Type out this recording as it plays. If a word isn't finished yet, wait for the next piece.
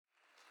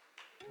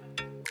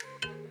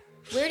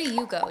Where do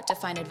you go to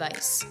find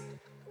advice?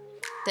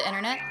 The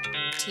internet?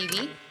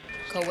 TV?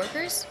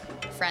 Coworkers?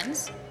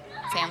 Friends?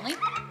 Family?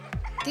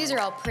 These are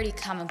all pretty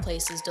common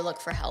places to look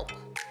for help.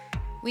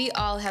 We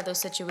all have those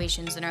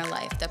situations in our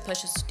life that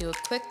push us to do a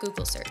quick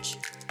Google search.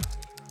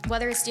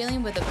 Whether it's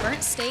dealing with a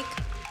burnt steak,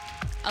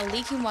 a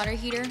leaking water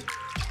heater,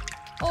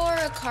 or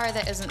a car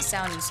that isn't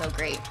sounding so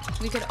great,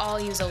 we could all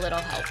use a little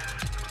help.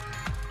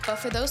 But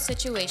for those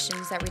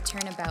situations that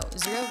return about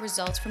 0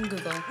 results from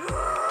Google,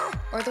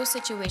 or those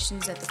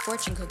situations that the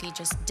fortune cookie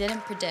just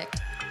didn't predict,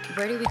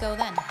 where do we go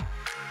then?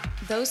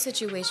 Those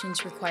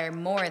situations require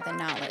more than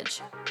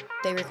knowledge.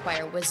 They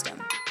require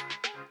wisdom.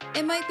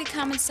 It might be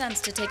common sense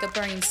to take a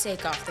burning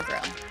steak off the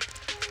grill,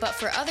 but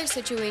for other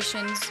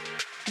situations,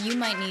 you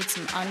might need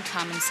some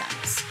uncommon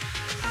sense.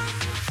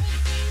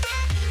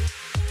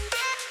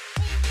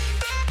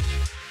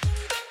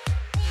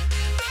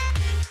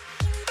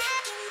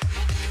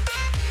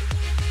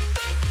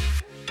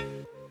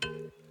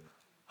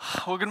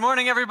 Well, good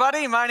morning,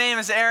 everybody. My name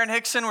is Aaron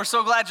Hickson. We're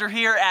so glad you're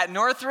here at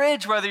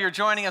Northridge, whether you're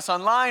joining us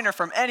online or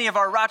from any of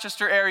our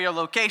Rochester area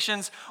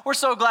locations. We're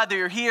so glad that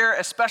you're here.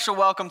 A special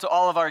welcome to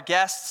all of our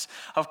guests.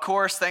 Of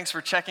course, thanks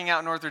for checking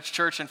out Northridge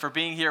Church and for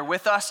being here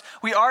with us.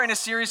 We are in a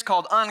series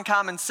called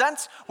Uncommon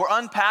Sense. We're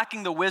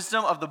unpacking the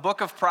wisdom of the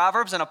book of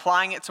Proverbs and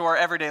applying it to our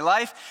everyday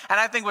life. And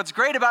I think what's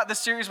great about this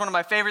series, one of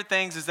my favorite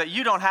things, is that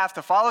you don't have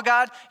to follow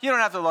God. You don't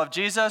have to love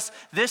Jesus.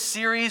 This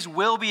series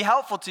will be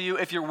helpful to you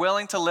if you're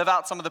willing to live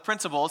out some of the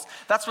principles.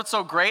 That's what's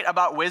so great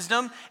about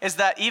wisdom, is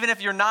that even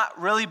if you're not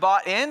really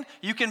bought in,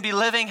 you can be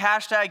living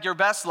 #your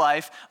best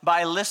life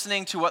by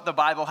listening to what the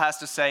Bible has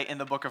to say in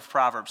the book of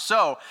Proverbs.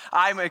 So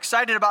I'm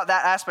excited about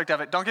that aspect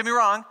of it. Don't get me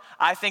wrong.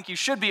 I think you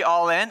should be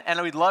all in,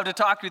 and we'd love to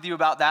talk with you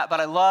about that,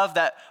 but I love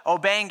that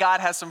obeying God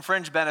has some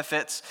fringe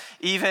benefits,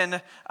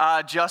 even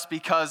just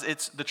because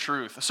it's the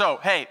truth. So,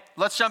 hey,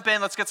 let's jump in.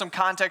 Let's get some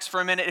context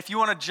for a minute. If you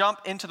want to jump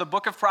into the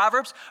book of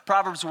Proverbs,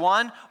 Proverbs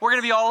 1, we're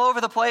going to be all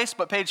over the place,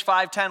 but page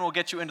 510 will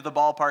get you into the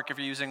ballpark if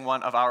you're using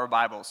one of our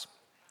Bibles.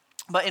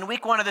 But in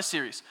week 1 of this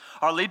series,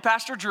 our lead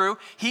pastor, Drew,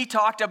 he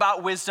talked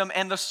about wisdom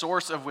and the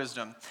source of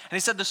wisdom. And he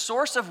said the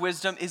source of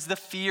wisdom is the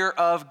fear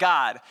of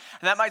God.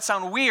 And that might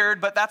sound weird,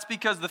 but that's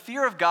because the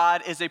fear of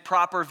God is a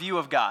proper view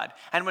of God.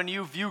 And when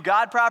you view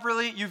God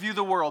properly, you view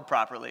the world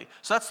properly.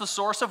 So that's the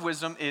source of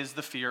wisdom, is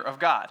the fear of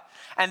God.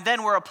 And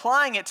then we're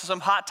applying it to some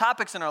hot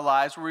topics in our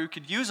lives where we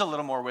could use a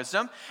little more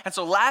wisdom. And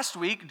so last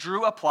week,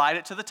 Drew applied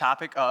it to the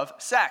topic of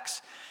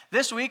sex.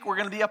 This week, we're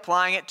going to be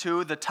applying it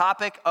to the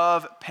topic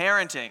of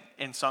parenting.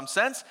 In some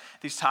sense,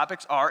 these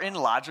topics are in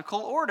logical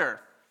order.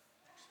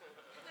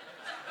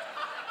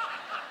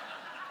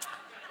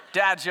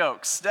 Dad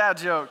jokes.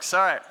 All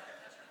right.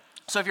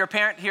 So if you're a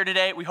parent here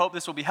today, we hope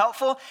this will be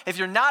helpful. If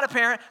you're not a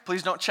parent,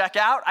 please don't check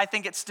out. I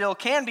think it still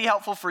can be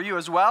helpful for you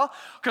as well,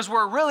 because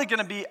we're really going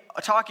to be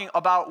talking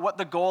about what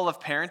the goal of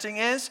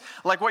parenting is,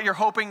 like what you're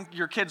hoping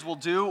your kids will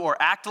do or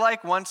act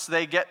like once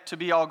they get to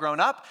be all grown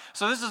up.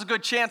 So this is a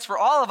good chance for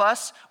all of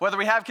us, whether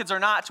we have kids or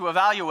not, to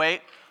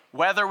evaluate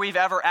whether we've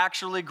ever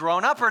actually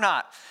grown up or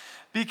not.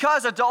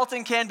 Because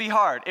adulting can be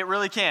hard. It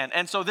really can.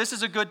 And so this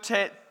is a good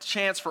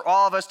chance for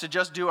all of us to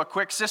just do a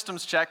quick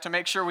systems check to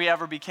make sure we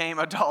ever became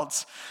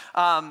adults.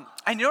 And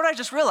you know what I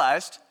just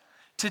realized?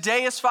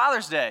 Today is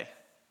Father's Day.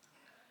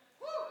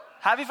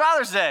 Happy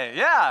Father's Day,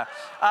 yeah.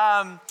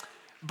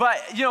 But,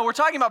 you know, we're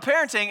talking about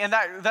parenting, and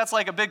that's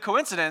like a big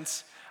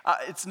coincidence.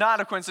 It's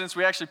not a coincidence,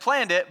 we actually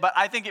planned it, but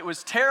I think it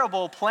was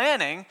terrible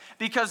planning,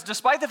 because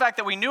despite the fact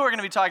that we knew we were going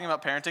to be talking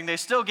about parenting, they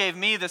still gave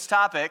me this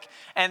topic,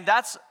 and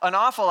that's an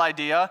awful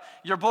idea.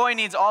 Your boy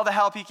needs all the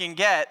help he can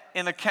get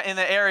in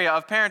the area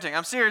of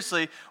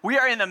parenting. We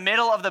are in the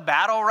middle of the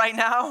battle right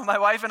now, my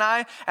wife and I,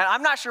 and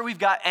I'm not sure we've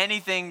got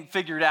anything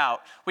figured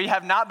out. We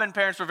have not been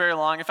parents for very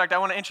long. In fact, I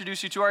want to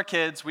introduce you to our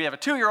kids. We have a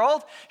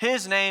 2-year-old.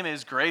 His name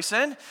is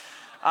Grayson.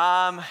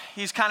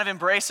 He's kind of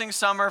embracing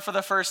summer for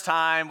the first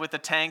time with the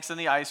tanks and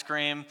the ice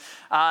cream.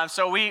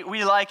 So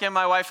we like him,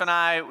 my wife and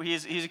I.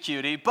 He's a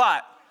cutie.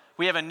 But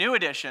we have a new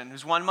addition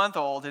who's 1 month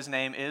old. His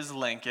name is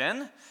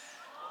Lincoln.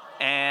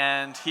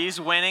 And he's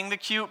winning the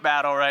cute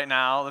battle right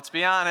now, let's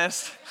be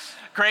honest.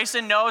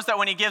 Grayson knows that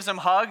when he gives him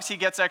hugs, he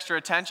gets extra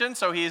attention,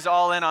 so he's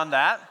all in on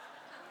that.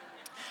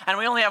 And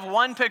we only have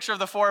one picture of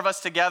the 4 of us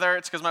together.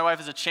 It's because my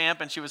wife is a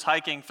champ, and she was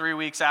hiking 3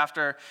 weeks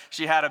after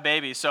she had a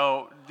baby.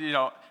 So, you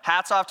know,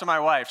 hats off to my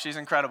wife. She's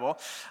incredible.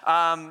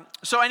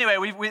 So anyway,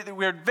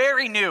 we're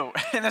very new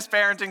in this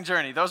parenting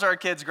journey. Those are our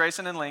kids,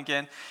 Grayson and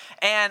Lincoln.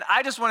 And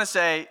I just want to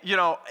say, you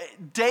know,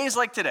 days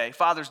like today,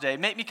 Father's Day,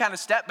 make me kind of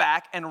step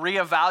back and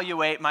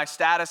reevaluate my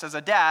status as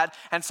a dad.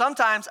 And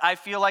sometimes I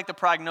feel like the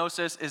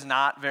prognosis is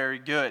not very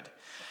good.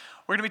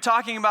 We're going to be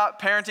talking about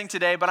parenting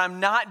today, but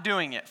I'm not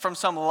doing it from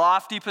some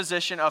lofty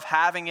position of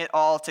having it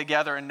all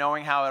together and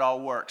knowing how it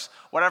all works.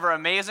 Whatever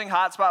amazing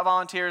hotspot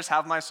volunteers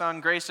have my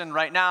son Grayson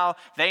right now,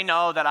 they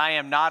know that I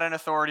am not an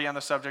authority on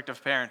the subject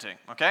of parenting,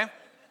 okay?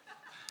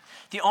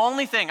 The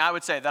only thing I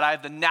would say that I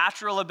have the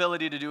natural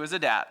ability to do as a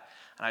dad,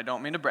 and I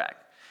don't mean to brag,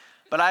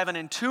 but I have an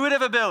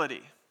intuitive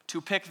ability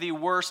to pick the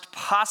worst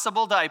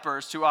possible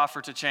diapers to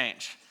offer to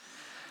change.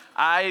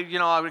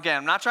 Again,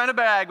 I'm not trying to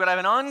brag, but I have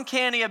an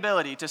uncanny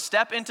ability to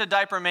step into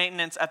diaper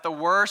maintenance at the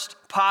worst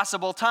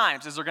possible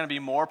times. Is there going to be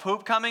more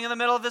poop coming in the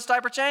middle of this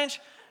diaper change?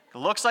 It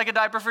looks like a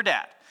diaper for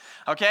dad.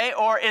 Okay,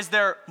 or is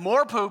there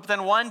more poop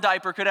than one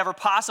diaper could ever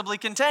possibly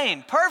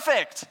contain?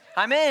 Perfect,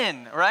 I'm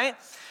in, right?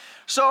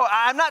 So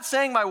I'm not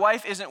saying my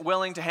wife isn't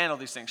willing to handle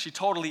these things. She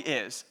totally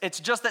is. It's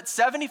just that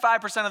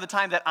 75% of the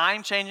time that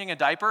I'm changing a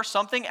diaper,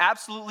 something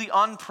absolutely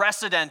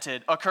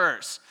unprecedented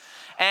occurs.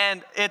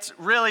 And it's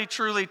really,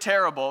 truly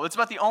terrible. It's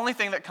about the only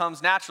thing that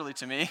comes naturally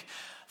to me.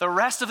 The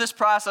rest of this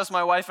process,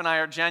 my wife and I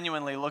are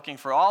genuinely looking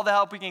for all the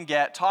help we can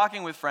get,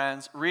 talking with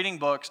friends, reading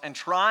books, and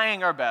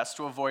trying our best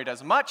to avoid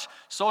as much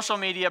social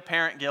media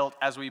parent guilt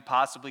as we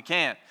possibly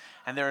can.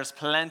 And there is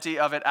plenty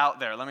of it out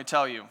there, let me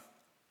tell you.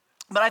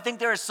 But I think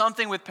there is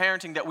something with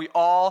parenting that we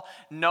all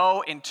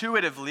know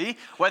intuitively.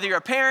 Whether you're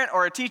a parent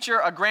or a teacher,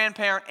 a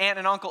grandparent, aunt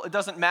and uncle, it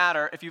doesn't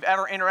matter. If you've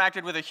ever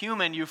interacted with a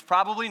human, you've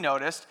probably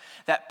noticed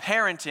that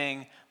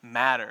parenting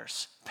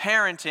matters.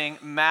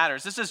 Parenting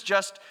matters. This is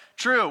just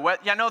true.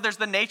 I know there's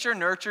the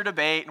nature-nurture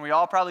debate, and we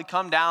all probably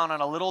come down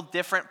on a little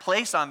different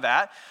place on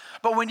that.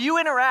 But when you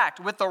interact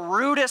with the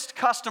rudest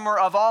customer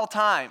of all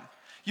time,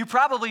 you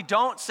probably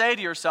don't say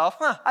to yourself,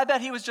 I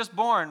bet he was just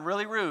born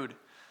really rude.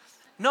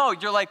 No,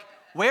 you're like,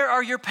 where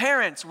are your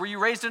parents? Were you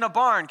raised in a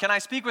barn? Can I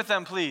speak with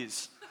them,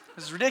 please?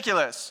 This is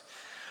ridiculous.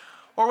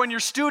 Or when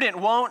your student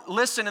won't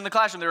listen in the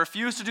classroom, they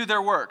refuse to do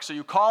their work. So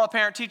you call a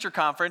parent-teacher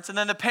conference, and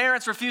then the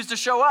parents refuse to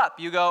show up.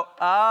 You go,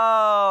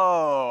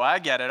 oh, I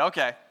get it.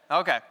 Okay,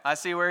 I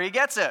see where he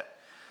gets it.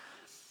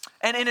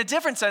 And in a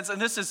different sense,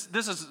 and this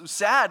is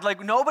sad,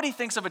 like nobody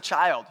thinks of a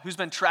child who's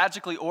been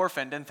tragically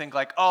orphaned and think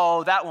like,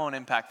 oh, that won't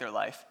impact their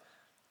life.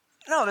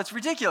 No, that's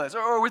ridiculous.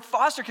 Or with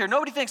foster care,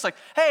 nobody thinks like,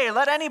 hey,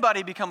 let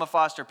anybody become a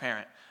foster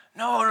parent.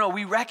 No,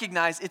 we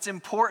recognize it's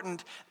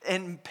important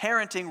and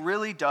parenting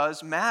really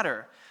does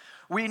matter.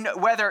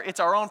 Whether it's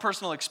our own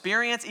personal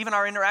experience, even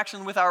our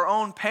interaction with our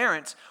own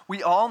parents,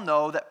 we all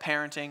know that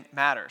parenting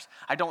matters.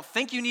 I don't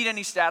think you need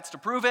any stats to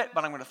prove it,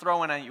 but I'm going to throw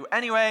one at you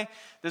anyway.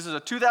 This is a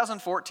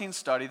 2014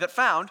 study that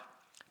found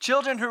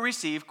children who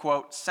receive,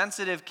 quote,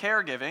 sensitive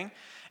caregiving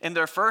in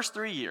their first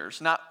 3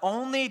 years not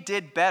only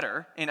did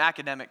better in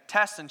academic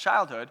tests in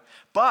childhood,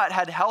 but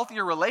had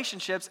healthier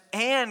relationships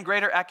and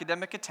greater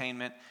academic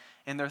attainment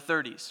in their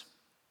 30s.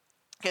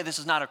 Okay, this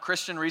is not a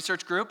Christian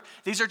research group.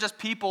 These are just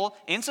people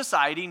in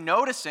society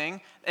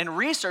noticing and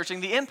researching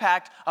the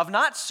impact of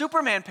not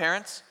Superman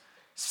parents,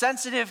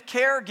 sensitive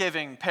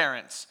caregiving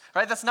parents,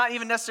 right? That's not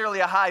even necessarily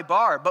a high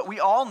bar, but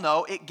we all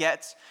know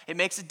it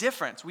makes a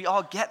difference. We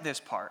all get this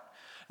part.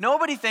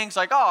 Nobody thinks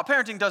like, oh,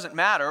 parenting doesn't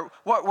matter.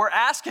 What we're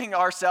asking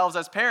ourselves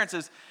as parents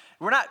is,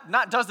 we're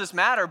not does this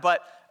matter,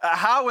 but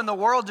how in the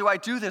world do I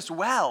do this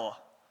well?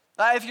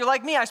 If you're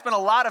like me, I spend a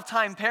lot of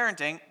time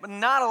parenting, but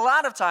not a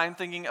lot of time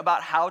thinking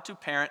about how to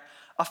parent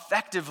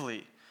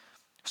effectively.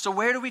 So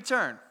where do we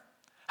turn?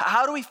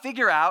 How do we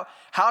figure out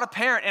how to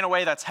parent in a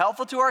way that's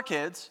helpful to our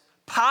kids,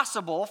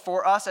 possible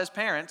for us as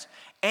parents,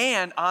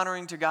 and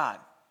honoring to God?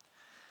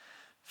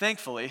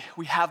 Thankfully,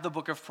 we have the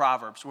book of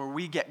Proverbs where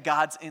we get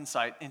God's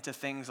insight into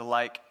things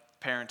like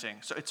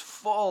parenting. So it's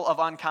full of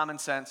uncommon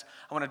sense.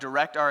 I want to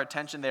direct our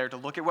attention there to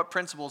look at what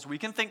principles we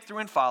can think through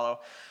and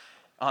follow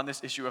on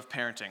this issue of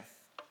parenting.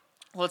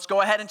 Let's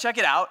go ahead and check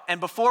it out. And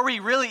before we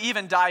really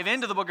even dive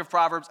into the book of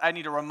Proverbs, I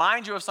need to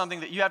remind you of something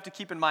that you have to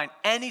keep in mind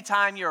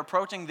anytime you're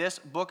approaching this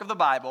book of the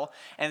Bible.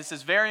 And it's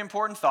this very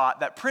important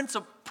thought that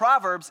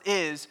Proverbs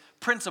is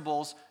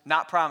principles,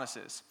 not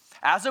promises.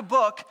 As a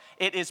book,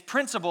 it is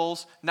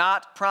principles,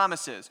 not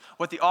promises.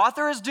 What the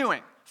author is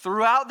doing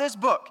throughout this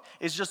book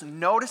is just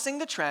noticing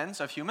the trends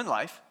of human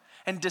life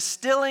and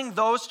distilling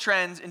those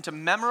trends into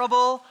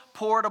memorable,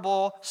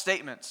 portable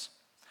statements.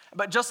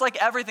 But just like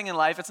everything in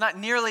life, it's not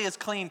nearly as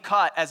clean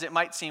cut as it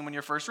might seem when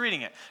you're first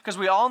reading it. Because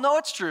we all know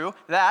it's true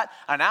that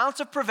an ounce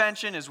of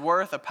prevention is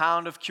worth a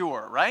pound of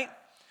cure, right?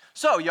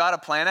 So you ought to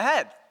plan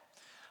ahead.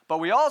 But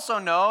we also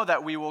know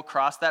that we will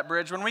cross that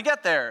bridge when we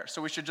get there.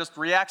 So we should just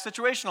react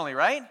situationally,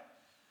 right?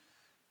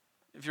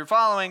 If you're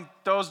following,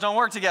 those don't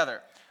work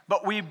together.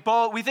 But we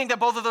think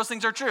that both of those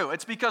things are true.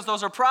 It's because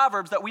those are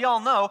proverbs that we all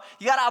know.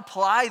 You got to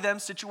apply them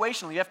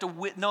situationally. You have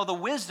to know the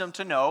wisdom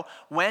to know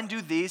when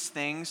do these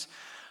things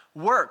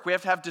work. We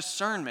have to have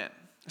discernment.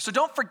 So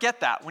don't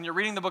forget that when you're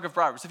reading the book of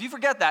Proverbs. If you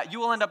forget that, you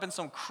will end up in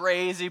some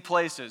crazy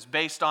places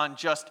based on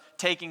just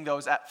taking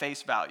those at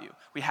face value.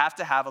 We have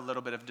to have a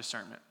little bit of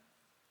discernment.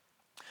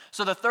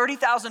 So the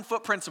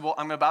 30,000-foot principle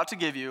I'm about to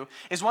give you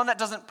is one that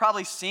doesn't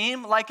probably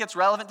seem like it's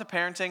relevant to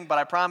parenting, but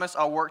I promise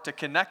I'll work to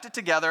connect it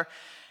together.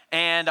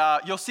 And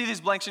you'll see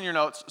these blanks in your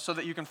notes so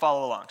that you can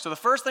follow along. So the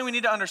first thing we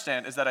need to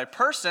understand is that a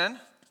person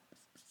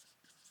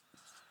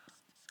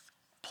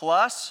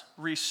plus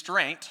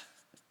restraint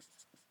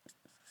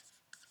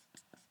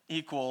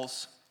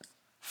equals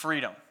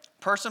freedom.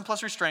 Person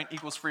plus restraint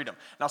equals freedom.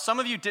 Now, some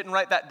of you didn't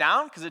write that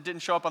down because it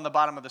didn't show up on the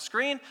bottom of the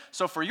screen.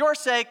 So for your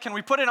sake, can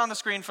we put it on the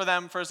screen for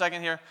them for a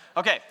second here?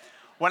 Okay.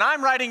 When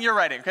I'm writing, you're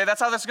writing. Okay, that's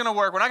how this is going to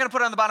work. We're not going to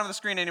put it on the bottom of the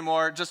screen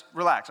anymore. Just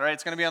relax, all right?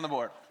 It's going to be on the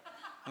board.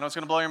 I know it's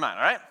going to blow your mind,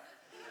 all right?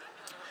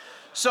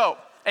 So,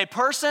 a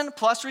person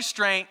plus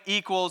restraint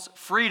equals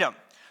freedom.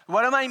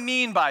 What do I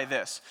mean by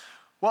this?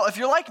 Well, if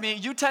you're like me,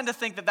 you tend to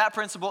think that that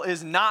principle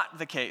is not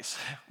the case.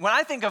 When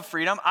I think of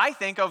freedom, I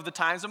think of the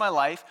times of my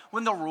life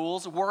when the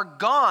rules were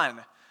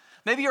gone.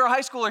 Maybe you're a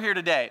high schooler here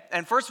today,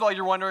 and first of all,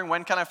 you're wondering,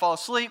 when can I fall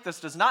asleep? This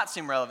does not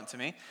seem relevant to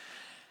me.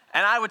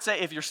 And I would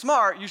say, if you're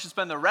smart, you should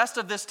spend the rest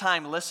of this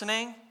time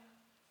listening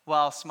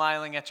while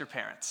smiling at your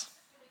parents.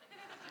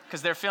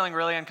 Because they're feeling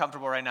really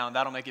uncomfortable right now, and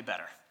that'll make it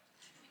better.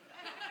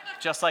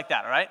 Just like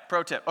that, all right?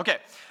 Pro tip. Okay,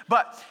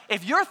 but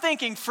if you're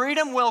thinking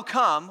freedom will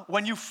come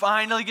when you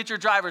finally get your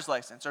driver's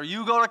license, or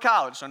you go to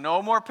college, so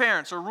no more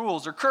parents or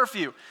rules or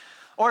curfew,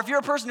 or if you're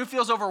a person who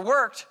feels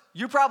overworked,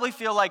 you probably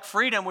feel like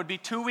freedom would be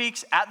 2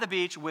 weeks at the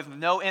beach with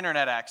no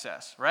internet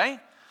access, right?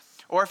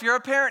 Or if you're a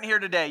parent here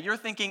today, you're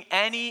thinking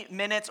any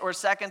minutes or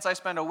seconds I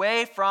spend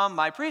away from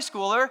my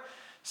preschooler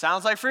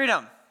sounds like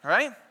freedom,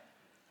 right?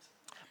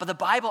 But the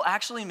Bible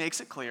actually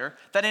makes it clear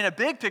that in a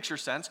big picture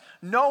sense,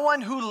 no one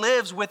who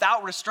lives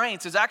without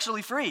restraints is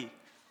actually free.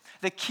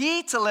 The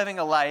key to living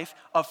a life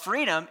of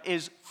freedom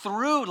is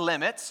through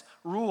limits,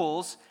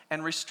 rules,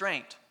 and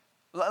restraint.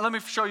 Let me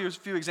show you a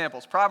few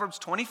examples. Proverbs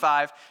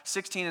 25,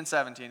 16, and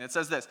 17. It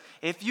says this: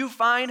 if you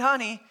find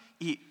honey,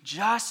 eat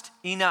just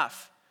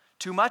enough.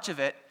 Too much of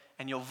it,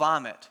 and you'll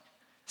vomit.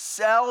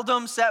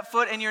 Seldom set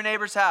foot in your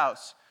neighbor's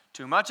house.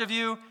 Too much of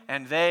you,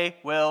 and they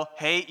will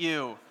hate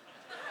you.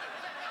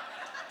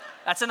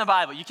 That's in the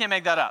Bible. You can't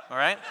make that up, all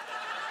right?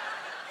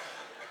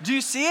 Do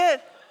you see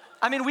it?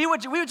 I mean, we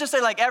would just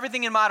say, like,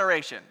 everything in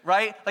moderation,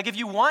 right? Like, if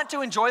you want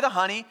to enjoy the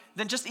honey,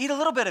 then just eat a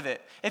little bit of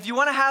it. If you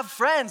want to have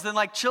friends, then,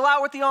 like, chill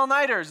out with the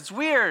all-nighters. It's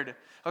weird,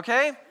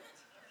 okay?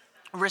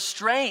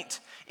 Restraint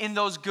in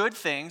those good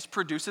things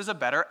produces a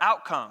better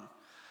outcome.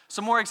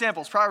 Some more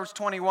examples. Proverbs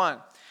 21.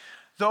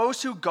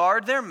 Those who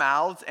guard their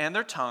mouths and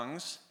their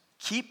tongues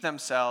keep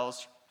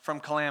themselves from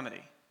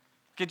calamity.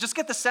 Okay, just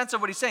get the sense of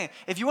what he's saying.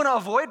 If you want to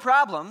avoid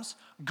problems,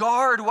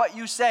 guard what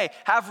you say.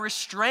 Have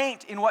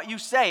restraint in what you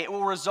say. It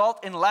will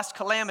result in less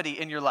calamity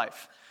in your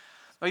life.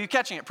 Are you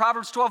catching it?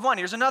 Proverbs 12:1.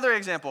 Here's another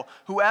example.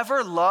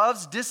 Whoever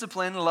loves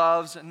discipline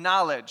loves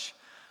knowledge.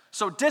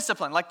 So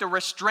discipline, like the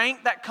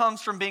restraint that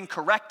comes from being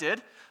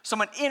corrected,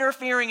 someone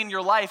interfering in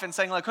your life and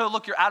saying, like, oh,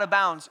 look, you're out of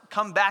bounds,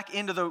 come back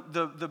into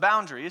the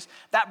boundaries,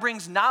 that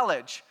brings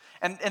knowledge.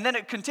 And then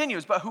it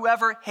continues, but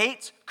whoever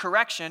hates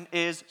correction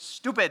is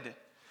stupid.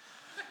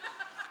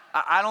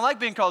 I don't like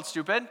being called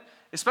stupid,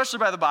 especially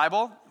by the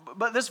Bible,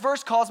 but this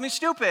verse calls me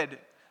stupid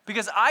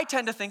because I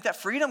tend to think that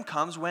freedom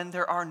comes when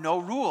there are no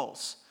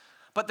rules.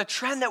 But the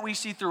trend that we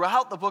see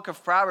throughout the book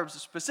of Proverbs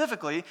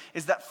specifically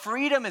is that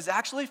freedom is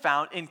actually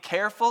found in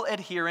careful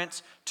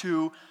adherence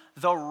to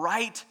the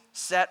right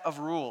set of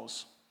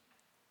rules.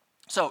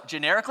 So,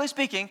 generically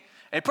speaking,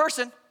 a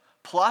person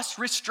plus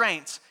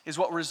restraints is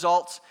what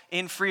results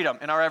in freedom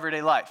in our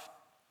everyday life.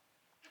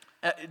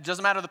 It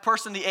doesn't matter the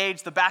person, the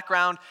age, the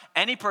background,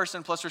 any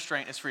person plus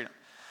restraint is freedom.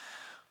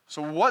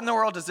 So what in the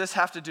world does this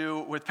have to do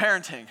with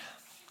parenting?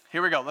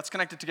 Here we go, let's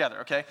connect it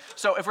together, okay?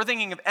 So if we're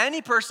thinking of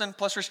any person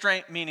plus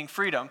restraint meaning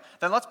freedom,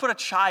 then let's put a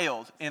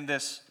child in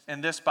this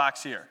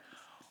box here.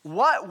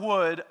 What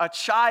would a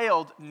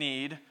child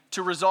need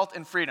to result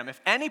in freedom?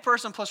 If any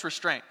person plus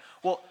restraint,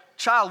 well,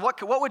 child,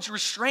 what would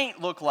restraint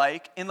look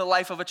like in the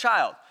life of a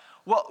child?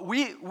 Well,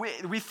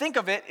 we think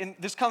of it, and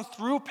this comes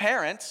through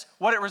parents.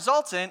 What it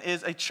results in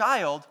is a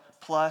child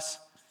plus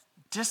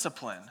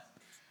discipline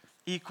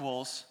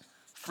equals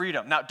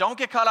freedom. Now, don't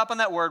get caught up on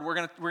that word. We're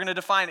gonna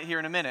define it here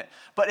in a minute.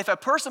 But if a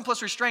person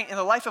plus restraint in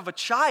the life of a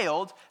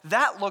child,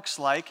 that looks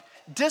like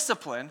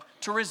discipline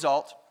to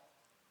result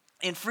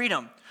in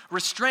freedom.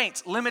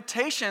 Restraints,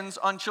 limitations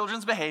on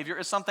children's behavior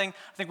is something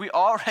I think we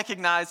all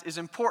recognize is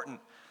important.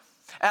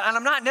 And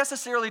I'm not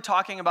necessarily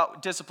talking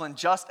about discipline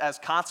just as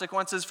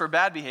consequences for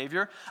bad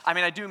behavior. I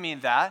mean, I do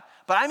mean that,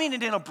 but I mean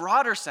it in a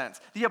broader sense,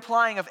 the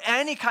applying of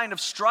any kind of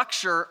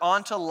structure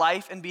onto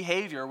life and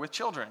behavior with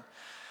children.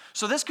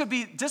 So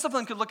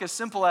discipline could look as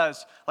simple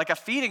as like a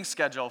feeding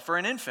schedule for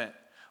an infant,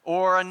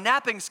 or a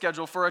napping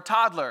schedule for a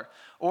toddler,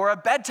 or a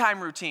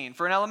bedtime routine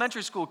for an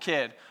elementary school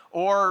kid,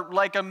 or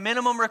like a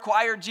minimum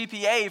required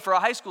GPA for a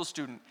high school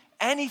student.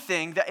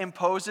 Anything that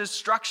imposes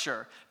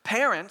structure.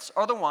 Parents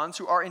are the ones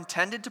who are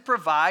intended to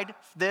provide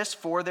this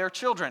for their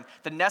children,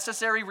 the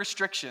necessary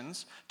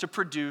restrictions to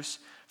produce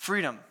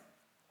freedom.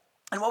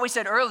 And what we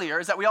said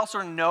earlier is that we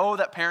also know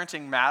that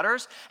parenting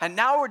matters, and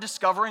now we're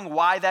discovering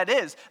why that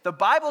is. The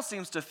Bible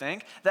seems to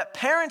think that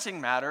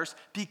parenting matters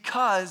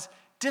because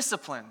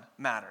discipline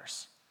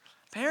matters.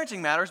 Parenting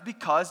matters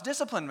because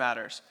discipline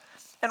matters.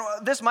 And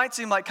this might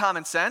seem like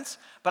common sense,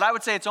 but I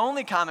would say it's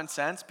only common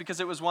sense because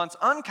it was once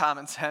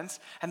uncommon sense,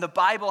 and the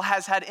Bible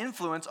has had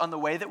influence on the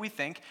way that we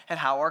think and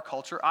how our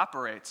culture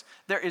operates.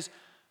 There is,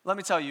 let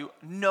me tell you,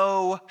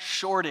 no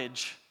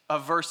shortage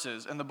of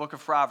verses in the book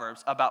of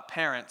Proverbs about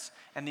parents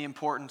and the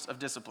importance of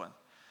discipline.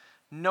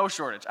 No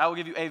shortage. I will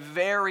give you a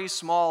very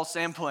small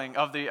sampling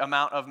of the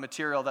amount of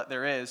material that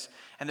there is,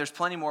 and there's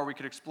plenty more we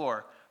could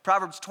explore.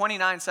 Proverbs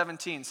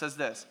 29:17 says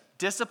this: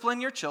 discipline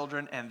your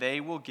children and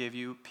they will give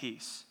you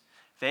peace.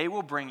 They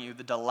will bring you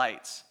the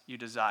delights you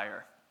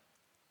desire.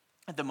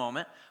 At the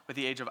moment, with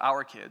the age of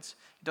our kids,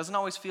 it doesn't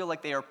always feel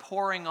like they are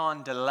pouring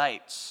on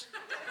delights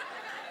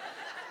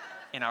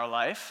in our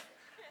life,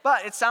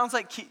 but it sounds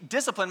like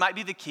discipline might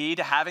be the key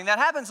to having that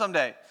happen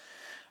someday.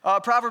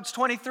 Proverbs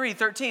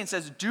 23:13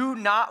 says, "Do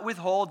not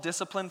withhold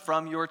discipline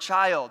from your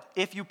child.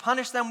 If you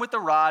punish them with the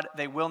rod,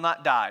 they will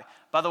not die."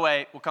 By the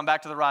way, we'll come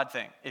back to the rod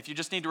thing. If you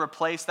just need to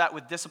replace that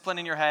with discipline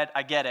in your head,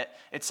 I get it.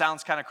 It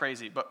sounds kind of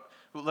crazy, but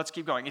let's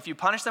keep going. If you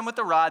punish them with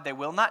the rod, they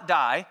will not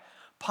die.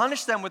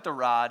 Punish them with the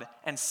rod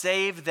and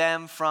save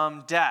them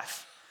from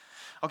death.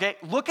 Okay,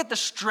 look at the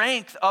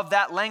strength of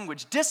that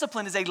language.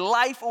 Discipline is a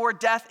life or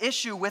death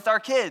issue with our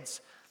kids.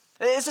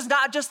 This is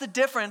not just the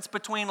difference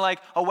between like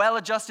a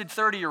well-adjusted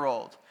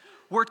 30-year-old.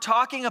 We're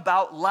talking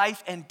about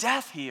life and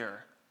death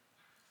here.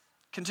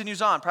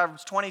 Continues on,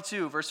 Proverbs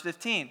 22, verse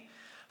 15.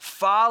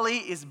 Folly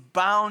is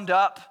bound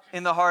up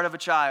in the heart of a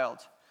child,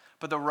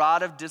 but the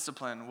rod of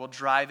discipline will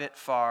drive it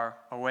far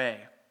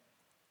away.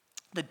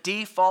 The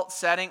default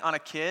setting on a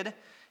kid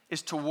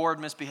is toward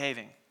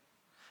misbehaving.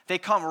 They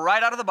come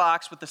right out of the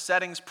box with the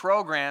settings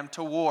programmed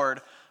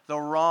toward the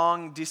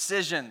wrong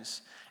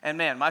decisions. And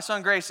man, my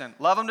son Grayson,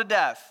 love him to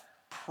death,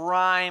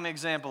 prime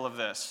example of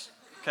this,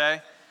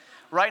 okay?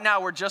 Right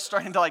now, we're just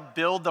starting to like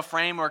build the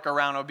framework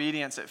around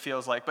obedience, it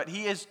feels like. But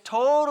he is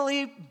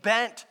totally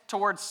bent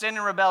towards sin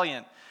and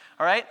rebellion,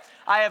 all right?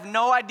 I have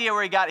no idea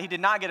where he got it. He did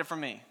not get it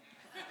from me.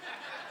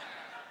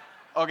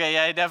 Okay,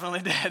 yeah, he definitely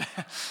did.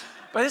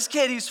 But this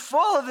kid, he's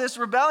full of this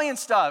rebellion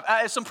stuff.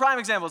 Some prime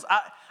examples.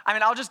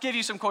 I'll just give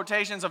you some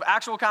quotations of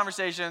actual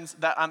conversations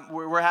that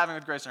we're having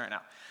with Grayson right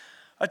now.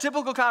 A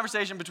typical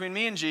conversation between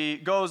me and G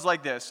goes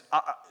like this.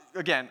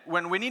 Again,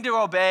 when we need to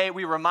obey,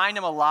 we remind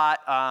him a lot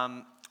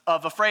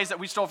of a phrase that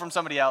we stole from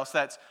somebody else.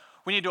 That's,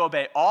 we need to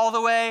obey all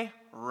the way,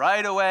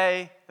 right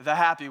away, the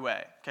happy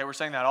way. Okay, we're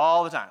saying that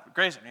all the time.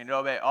 Grayson, you need to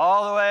obey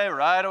all the way,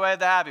 right away,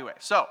 the happy way.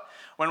 So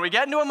when we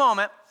get into a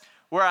moment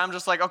where I'm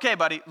just like, okay,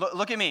 buddy,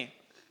 look at me.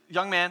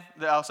 Young man,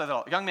 I'll say that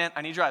all. Young man,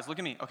 I need your eyes. Look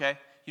at me, okay?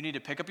 You need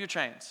to pick up your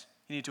chains.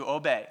 You need to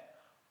obey.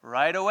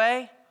 Right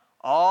away,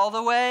 all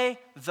the way,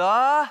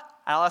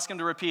 I'll ask him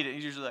to repeat it.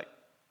 He's usually like,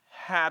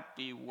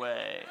 happy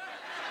way.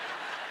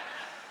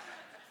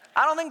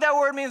 I don't think that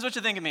word means what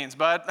you think it means,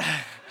 but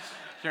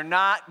you're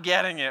not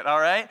getting it, all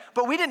right?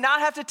 But we did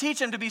not have to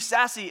teach him to be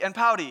sassy and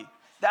pouty.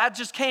 That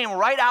just came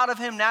right out of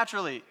him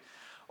naturally.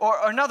 Or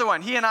another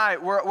one, he and I,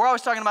 we're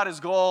always talking about his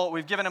goal.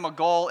 We've given him a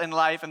goal in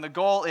life, and the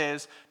goal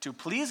is to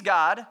please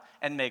God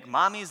and make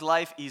mommy's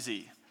life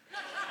easy.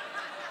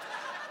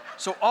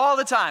 So all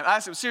the time, I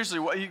ask him, seriously,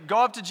 you go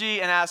up to G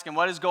and ask him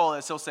what his goal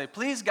is. He'll say,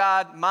 please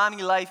God,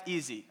 mommy life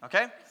easy,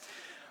 okay?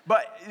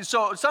 But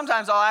so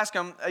sometimes I'll ask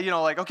him,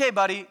 like, okay,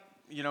 buddy,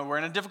 we're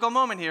in a difficult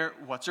moment here.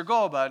 What's your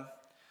goal, bud?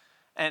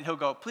 And he'll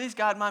go, please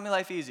God, mommy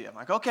life easy. I'm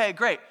like, okay,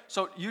 great.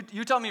 So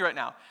you tell me right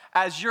now,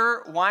 as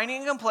you're whining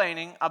and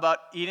complaining about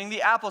eating the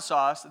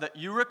applesauce that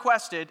you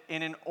requested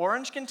in an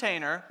orange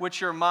container,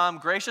 which your mom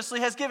graciously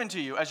has given to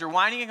you, as you're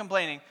whining and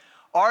complaining,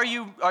 are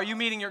you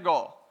meeting your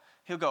goal?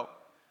 He'll go,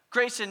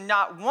 Grayson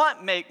not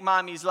want make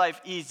mommy's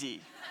life easy.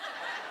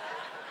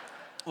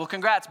 Well,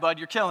 congrats, bud,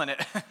 you're killing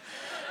it.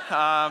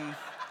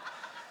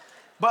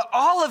 But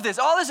all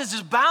this is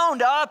just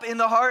bound up in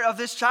the heart of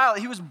this child.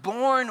 He was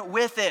born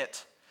with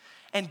it.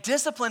 And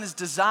discipline is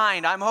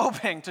designed, I'm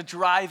hoping, to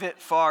drive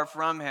it far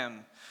from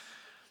him.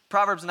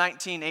 Proverbs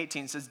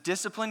 19:18 says,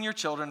 discipline your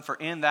children, for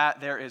in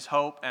that there is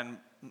hope. And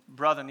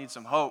brother needs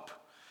some hope.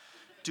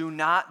 Do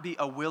not be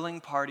a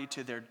willing party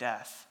to their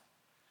death.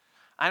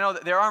 I know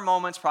that there are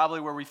moments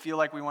probably where we feel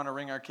like we want to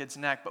wring our kids'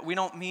 neck, but we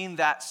don't mean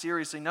that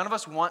seriously. None of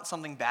us want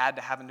something bad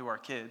to happen to our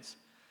kids.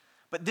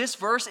 But this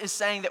verse is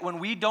saying that when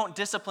we don't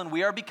discipline,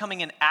 we are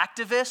becoming an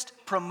activist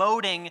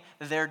promoting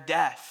their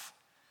death.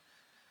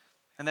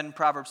 And then in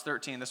Proverbs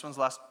 13, this one's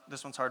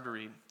hard to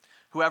read.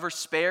 Whoever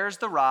spares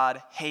the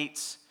rod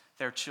hates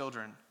their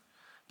children,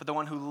 but the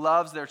one who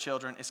loves their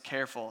children is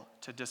careful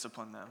to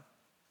discipline them.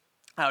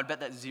 I would bet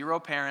that 0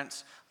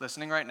 parents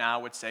listening right now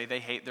would say they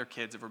hate their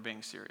kids if we're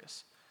being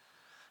serious.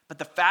 But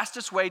the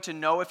fastest way to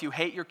know if you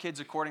hate your kids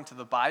according to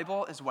the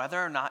Bible is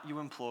whether or not you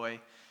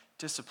employ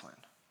discipline.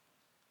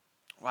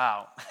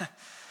 Wow.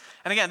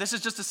 And again, this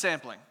is just a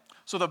sampling.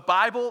 So the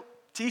Bible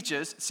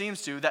teaches,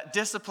 seems to, that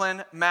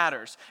discipline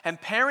matters.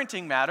 And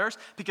parenting matters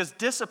because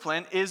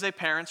discipline is a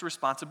parent's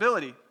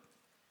responsibility.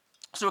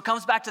 So it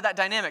comes back to that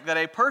dynamic that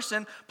a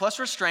person plus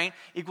restraint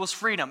equals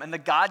freedom. And the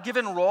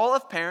God-given role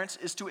of parents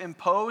is to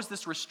impose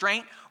this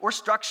restraint or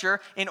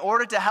structure in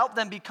order to help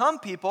them become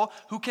people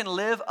who can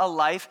live a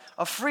life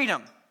of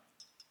freedom.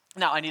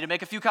 Now, I need to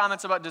make a few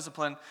comments about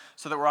discipline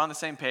so that we're on the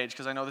same page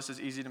because I know this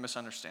is easy to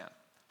misunderstand.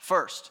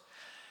 First,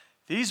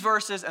 these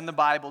verses and the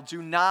Bible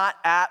do not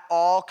at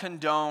all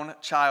condone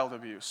child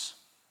abuse.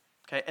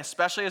 Okay,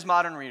 especially as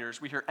modern readers,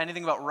 we hear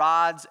anything about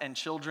rods and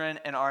children,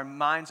 and our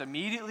minds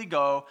immediately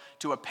go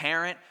to a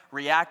parent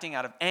reacting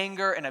out of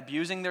anger and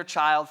abusing their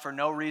child for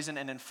no reason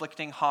and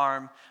inflicting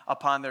harm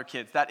upon their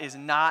kids. That is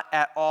not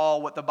at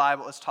all what the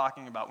Bible is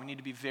talking about. We need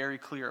to be very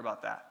clear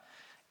about that.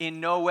 In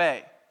no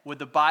way would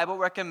the Bible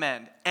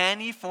recommend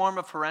any form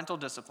of parental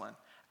discipline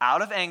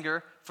out of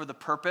anger for the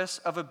purpose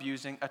of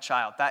abusing a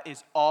child? That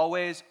is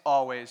always,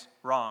 always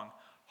wrong.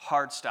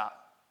 Hard stop.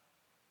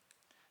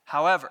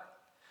 However,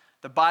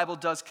 the Bible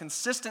does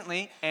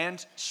consistently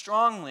and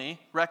strongly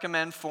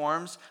recommend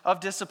forms of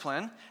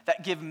discipline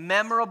that give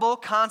memorable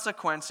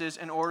consequences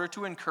in order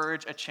to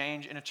encourage a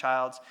change in a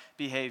child's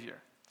behavior.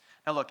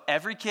 Now look,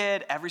 every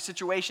kid, every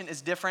situation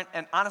is different,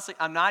 and honestly,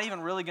 I'm not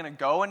even really going to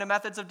go into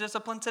methods of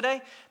discipline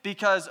today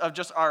because of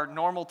just our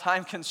normal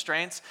time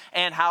constraints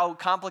and how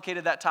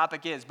complicated that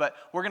topic is. But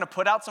we're going to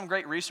put out some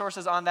great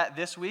resources on that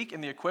this week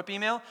in the Equip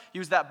email.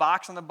 Use that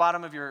box on the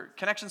bottom of your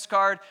connections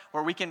card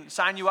where we can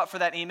sign you up for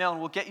that email, and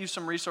we'll get you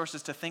some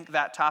resources to think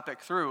that topic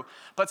through.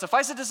 But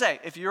suffice it to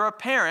say, if you're a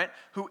parent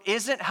who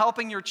isn't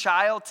helping your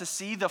child to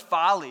see the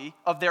folly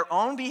of their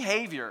own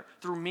behavior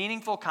through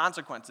meaningful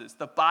consequences,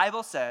 the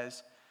Bible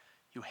says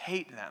you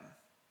hate them.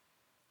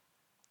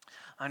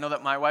 I know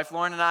that my wife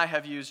Lauren and I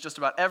have used just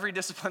about every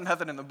discipline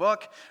method in the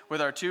book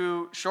with our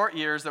 2 short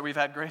years that we've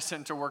had grace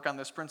in to work on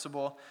this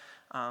principle.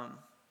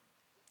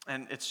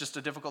 And it's just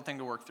a difficult thing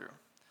to work through.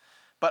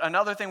 But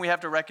another thing we have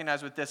to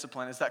recognize with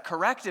discipline is that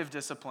corrective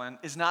discipline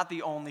is not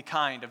the only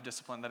kind of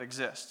discipline that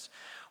exists.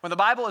 When the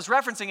Bible is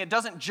referencing, it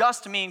doesn't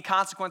just mean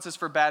consequences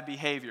for bad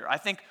behavior. I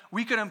think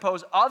we could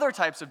impose other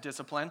types of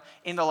discipline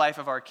in the life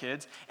of our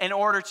kids in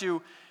order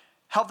to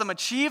help them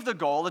achieve the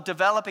goal of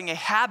developing a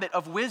habit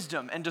of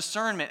wisdom and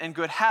discernment and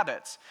good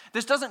habits.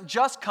 This doesn't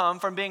just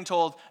come from being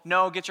told,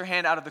 no, get your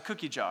hand out of the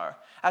cookie jar.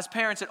 As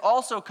parents, it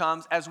also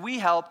comes as we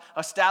help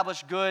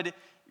establish good,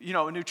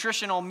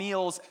 nutritional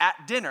meals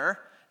at dinner,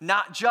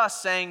 not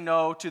just saying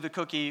no to the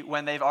cookie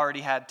when they've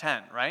already had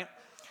 10, right?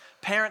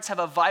 Parents have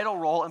a vital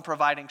role in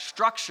providing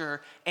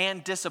structure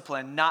and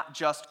discipline, not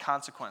just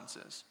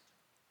consequences.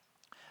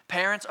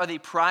 Parents are the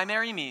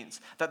primary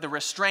means that the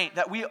restraint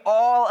that we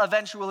all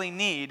eventually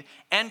need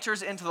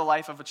enters into the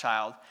life of a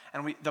child,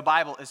 and the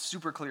Bible is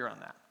super clear on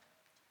that.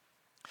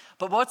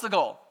 But what's the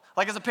goal?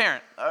 Like as a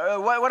parent,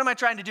 what am I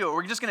trying to do?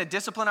 We're just going to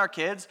discipline our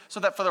kids so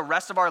that for the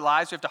rest of our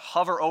lives we have to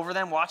hover over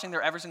them watching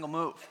their every single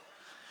move?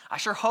 I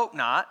sure hope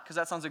not, because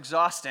that sounds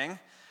exhausting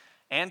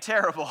and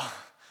terrible.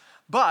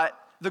 But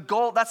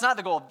that's not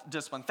the goal of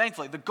discipline,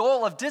 thankfully. The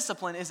goal of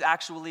discipline is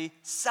actually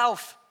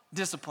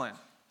self-discipline.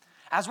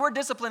 As we're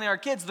disciplining our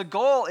kids, the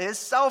goal is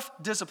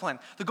self-discipline.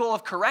 The goal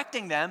of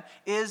correcting them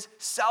is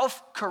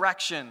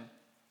self-correction.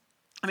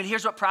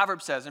 Here's what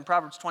Proverbs says in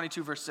Proverbs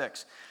 22, verse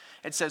 6.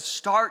 It says,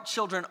 start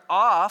children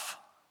off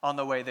on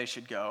the way they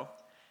should go,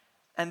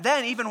 and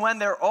then even when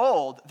they're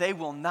old, they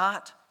will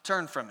not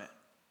turn from it.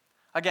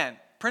 Again,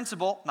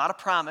 principle, not a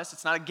promise,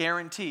 it's not a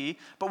guarantee,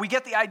 but we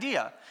get the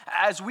idea.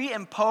 As we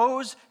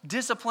impose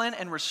discipline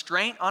and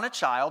restraint on a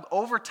child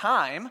over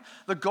time,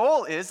 the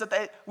goal is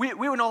that we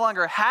would no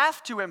longer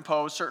have to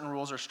impose certain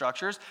rules or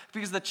structures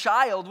because the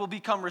child will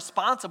become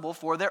responsible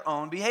for their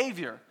own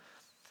behavior.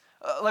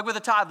 Like with a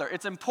toddler,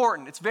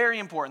 it's very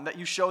important that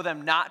you show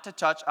them not to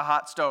touch a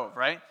hot stove,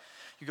 right?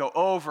 You go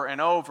over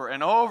and over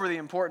and over the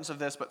importance of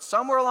this, but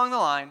somewhere along the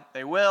line,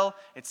 they will,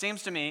 it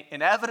seems to me,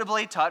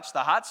 inevitably touch the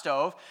hot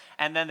stove,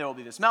 and then there will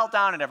be this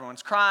meltdown, and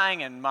everyone's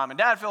crying, and mom and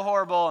dad feel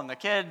horrible, and the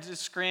kid is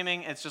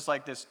screaming. It's just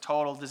like this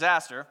total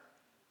disaster.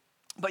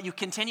 But you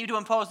continue to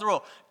impose the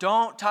rule.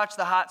 Don't touch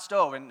the hot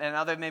stove, and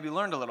now they've maybe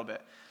learned a little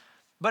bit.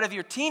 But if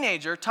your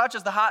teenager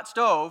touches the hot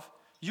stove,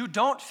 you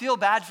don't feel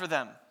bad for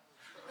them,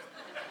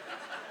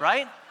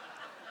 right?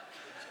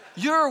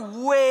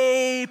 You're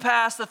way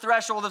past the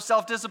threshold of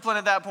self-discipline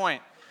at that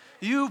point.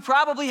 You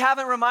probably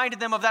haven't reminded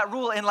them of that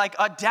rule in like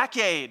a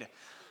decade.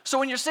 So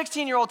when your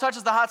 16-year-old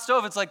touches the hot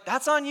stove, it's like,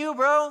 that's on you,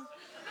 bro.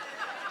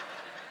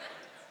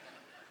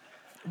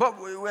 But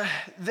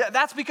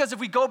that's because if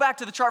we go back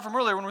to the chart from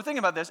earlier, when we're thinking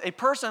about this, a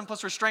person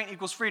plus restraint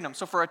equals freedom.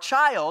 So for a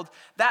child,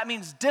 that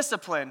means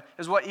discipline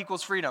is what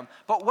equals freedom.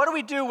 But what do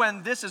we do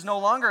when this is no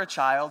longer a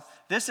child?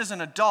 This is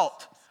an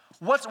adult.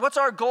 What's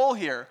our goal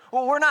here?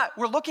 Well,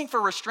 we're looking for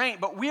restraint,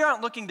 but we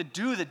aren't looking to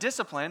do the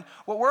discipline.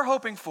 What we're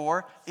hoping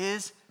for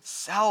is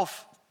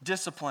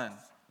self-discipline,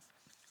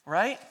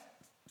 right?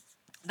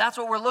 That's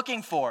what we're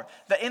looking for.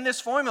 That in this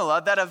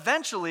formula, that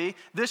eventually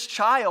this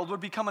child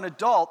would become an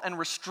adult and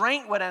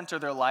restraint would enter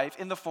their life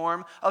in the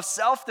form of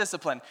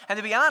self-discipline. And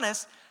to be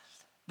honest,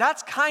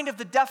 that's kind of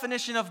the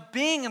definition of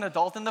being an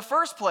adult in the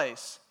first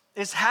place,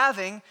 is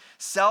having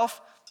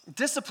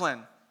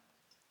self-discipline.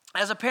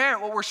 As a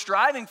parent, what we're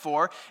striving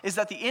for is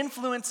that the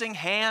influencing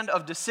hand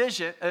of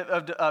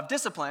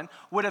discipline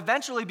would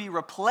eventually be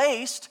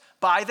replaced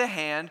by the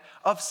hand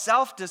of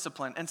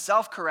self-discipline and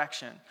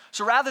self-correction.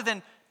 So rather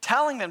than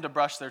telling them to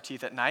brush their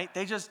teeth at night,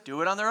 they just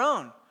do it on their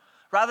own.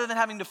 Rather than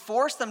having to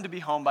force them to be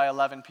home by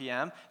 11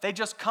 p.m., they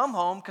just come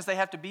home because they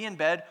have to be in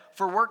bed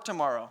for work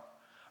tomorrow.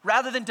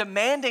 Rather than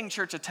demanding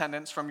church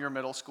attendance from your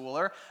middle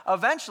schooler,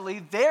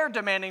 eventually they're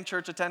demanding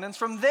church attendance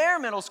from their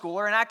middle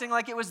schooler and acting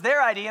like it was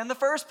their idea in the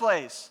first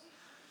place.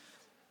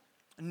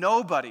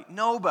 Nobody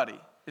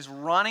is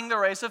running the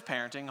race of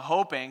parenting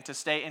hoping to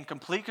stay in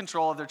complete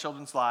control of their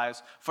children's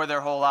lives for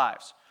their whole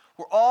lives.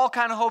 We're all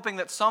kind of hoping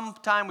that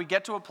sometime we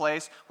get to a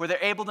place where they're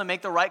able to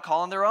make the right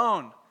call on their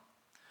own.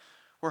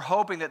 We're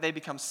hoping that they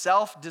become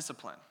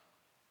self-disciplined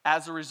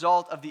as a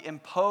result of the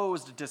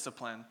imposed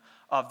discipline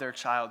of their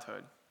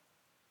childhood.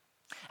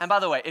 And by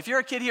the way, if you're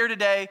a kid here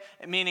today,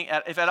 meaning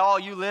if at all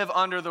you live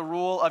under the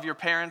rule of your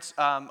parents'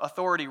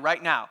 authority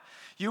right now,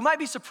 you might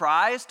be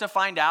surprised to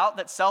find out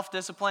that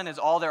self-discipline is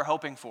all they're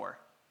hoping for,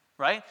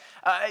 right?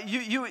 That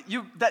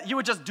you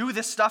would just do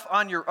this stuff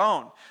on your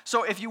own.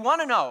 So if you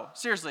want to know,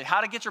 seriously,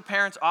 how to get your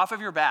parents off of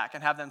your back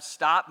and have them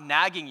stop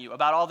nagging you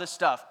about all this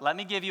stuff, let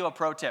me give you a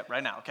pro tip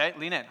right now, okay?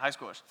 Lean in, high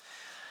schoolers.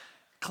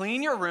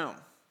 Clean your room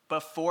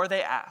before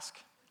they ask,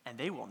 and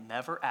they will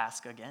never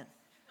ask again.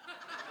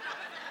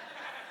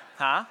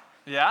 Huh?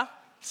 Yeah?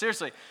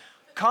 Seriously.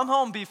 Come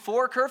home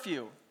before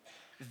curfew.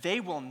 They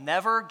will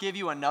never give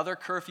you another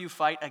curfew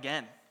fight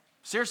again.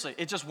 Seriously,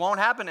 it just won't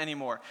happen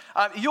anymore.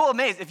 You'll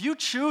amaze. If you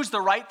choose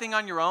the right thing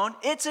on your own,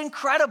 it's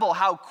incredible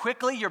how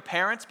quickly your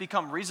parents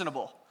become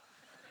reasonable.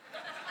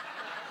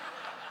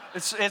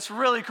 It's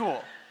really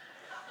cool.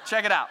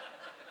 Check it out.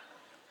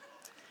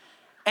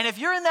 And if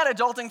you're in that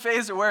adulting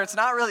phase where it's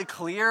not really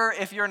clear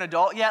if you're an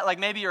adult yet, like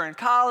maybe you're in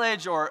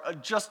college or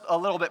just a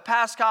little bit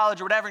past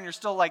college or whatever, and you're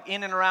still like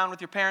in and around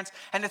with your parents,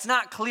 and it's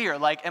not clear,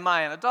 like, am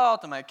I an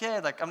adult, am I a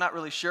kid, like, I'm not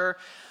really sure.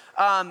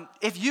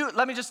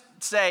 Let me just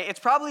say, it's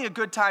probably a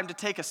good time to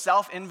take a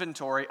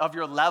self-inventory of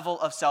your level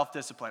of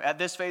self-discipline at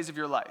this phase of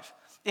your life.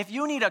 If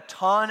you need a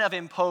ton of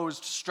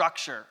imposed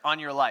structure on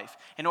your life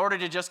in order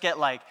to just get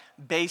like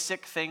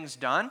basic things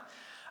done,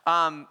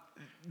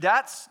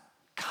 that's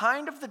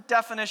kind of the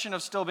definition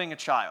of still being a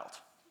child,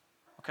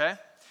 okay?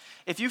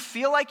 If you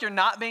feel like you're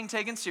not being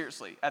taken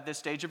seriously at this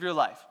stage of your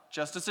life,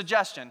 just a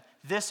suggestion,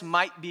 this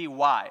might be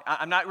why.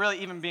 I'm not really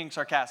even being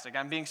sarcastic.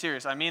 I'm being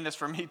serious. I mean this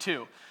for me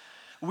too.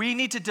 We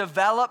need to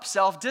develop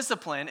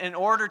self-discipline in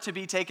order to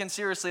be taken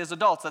seriously as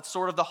adults. That's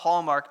sort of the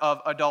hallmark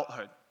of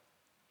adulthood.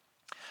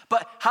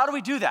 But how do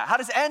we do that? How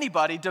does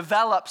anybody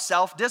develop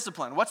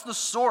self-discipline? What's the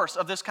source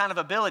of this kind of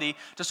ability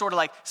to sort of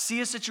like see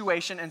a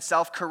situation and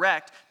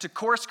self-correct, to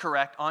course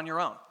correct on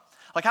your own?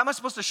 Like, how am I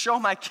supposed to show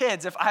my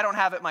kids if I don't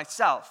have it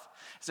myself?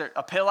 Is there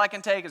a pill I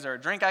can take? Is there a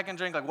drink I can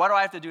drink? Like, what do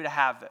I have to do to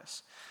have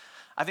this?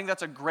 I think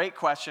that's a great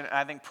question, and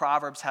I think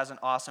Proverbs has an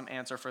awesome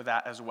answer for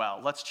that as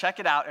well. Let's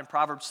check it out in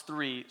Proverbs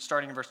 3,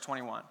 starting in verse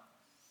 21.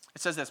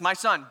 It says this, "My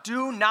son,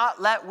 do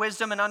not let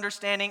wisdom and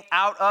understanding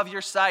out of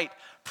your sight.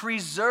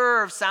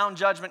 Preserve sound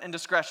judgment and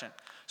discretion."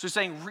 So he's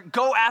saying,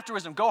 go after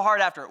wisdom, go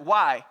hard after it.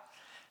 Why?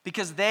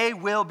 Because they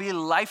will be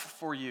life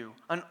for you,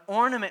 an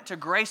ornament to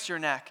grace your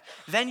neck.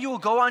 Then you will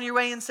go on your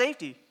way in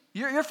safety.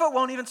 Your foot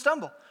won't even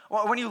stumble.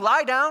 When you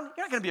lie down,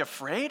 you're not going to be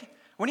afraid.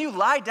 When you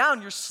lie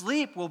down, your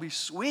sleep will be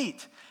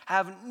sweet.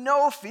 Have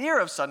no fear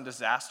of sudden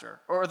disaster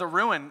or the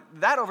ruin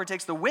that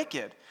overtakes the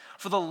wicked.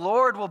 For the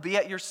Lord will be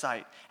at your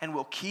side and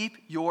will keep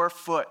your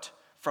foot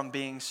from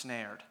being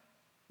snared.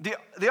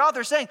 The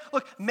author is saying,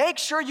 look, make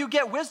sure you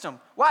get wisdom.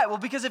 Why? Well,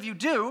 because if you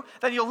do,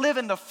 then you'll live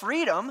in the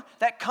freedom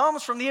that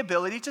comes from the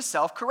ability to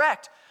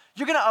self-correct.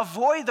 You're going to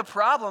avoid the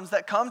problems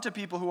that come to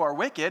people who are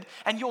wicked,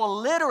 and you will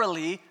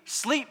literally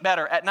sleep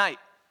better at night.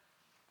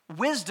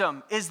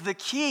 Wisdom is the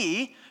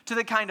key to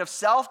the kind of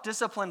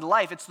self-disciplined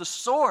life. It's the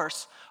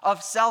source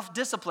of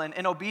self-discipline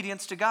and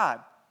obedience to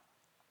God.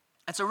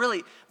 And so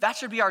really, that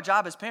should be our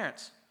job as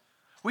parents.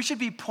 We should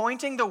be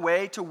pointing the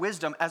way to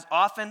wisdom as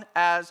often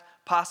as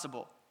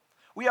possible.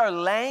 We are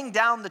laying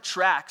down the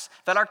tracks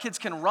that our kids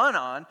can run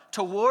on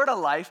toward a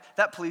life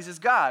that pleases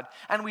God.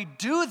 And we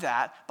do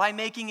that by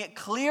making it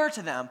clear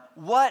to them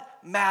what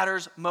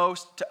matters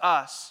most to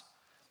us.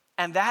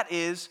 And that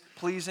is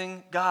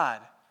pleasing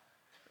God.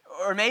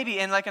 Or maybe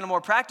in a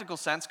more practical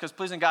sense, because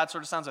pleasing God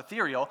sort of sounds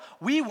ethereal,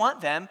 we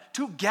want them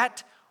to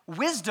get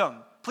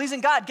wisdom. Pleasing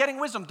God, getting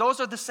wisdom, those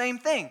are the same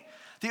thing.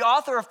 The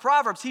author of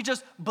Proverbs, he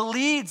just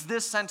bleeds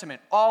this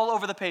sentiment all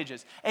over the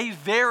pages. A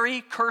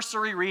very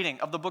cursory reading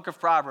of the book of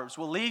Proverbs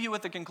will leave you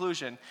with the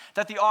conclusion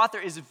that the author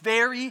is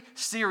very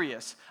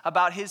serious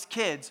about his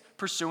kids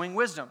pursuing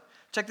wisdom.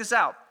 Check this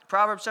out,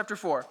 Proverbs chapter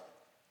 4.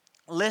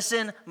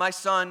 "Listen, my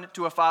son,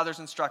 to a father's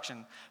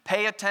instruction.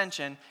 Pay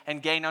attention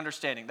and gain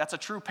understanding." That's a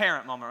true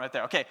parent moment right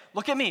there. Okay,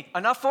 look at me.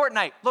 Enough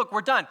Fortnite. Look,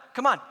 we're done.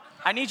 Come on.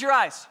 I need your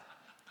eyes.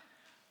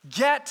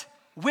 "Get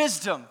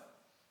wisdom.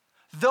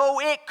 Though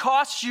it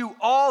costs you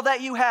all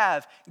that you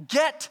have,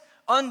 get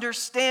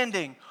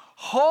understanding.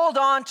 Hold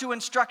on to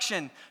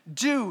instruction.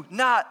 Do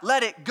not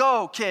let it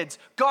go, kids.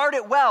 Guard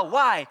it well."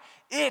 Why?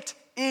 It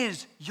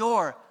is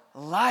your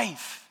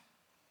life.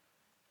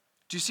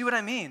 Do you see what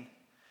I mean?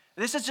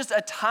 This is just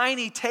a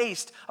tiny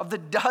taste of the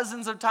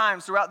dozens of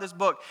times throughout this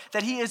book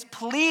that he is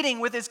pleading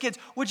with his kids,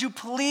 would you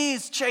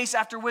please chase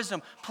after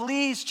wisdom?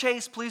 Please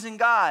chase pleasing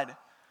God.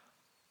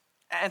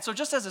 And so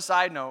just as a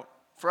side note,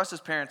 for us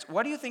as parents,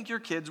 what do you think your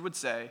kids would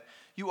say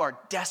you are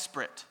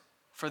desperate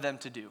for them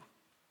to do?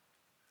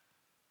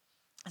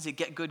 Is it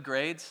get good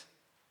grades?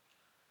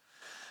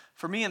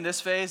 For me in this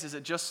phase, is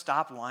it just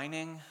stop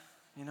whining,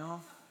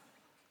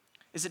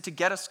 Is it to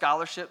get a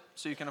scholarship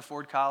so you can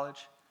afford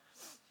college?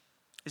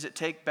 Is it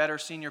take better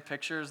senior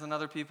pictures than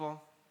other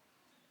people?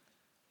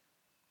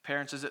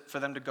 Parents, is it for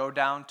them to go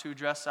down 2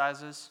 dress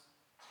sizes?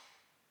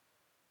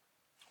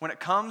 When it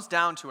comes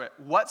down to it,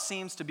 what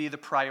seems to be the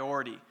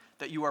priority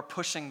that you are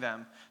pushing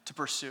them to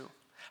pursue?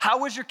 How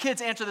would your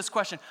kids answer this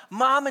question?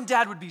 Mom and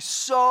Dad would be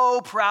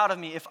so proud of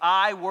me if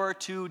I were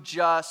to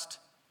just...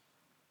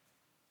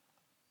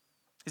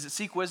 Is it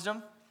seek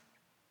wisdom?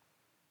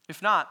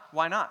 If not,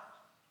 why not?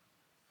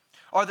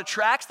 Are the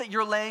tracks that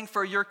you're laying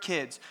for your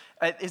kids,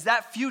 is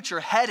that future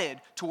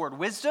headed toward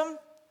wisdom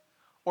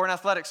or an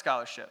athletic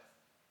scholarship?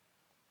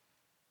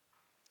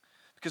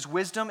 Because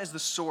wisdom is the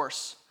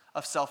source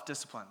of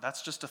self-discipline.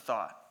 That's just a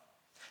thought.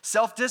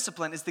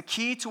 Self-discipline is the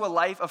key to a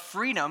life of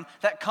freedom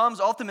that comes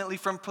ultimately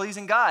from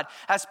pleasing God.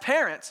 As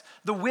parents,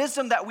 the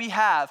wisdom that we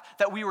have,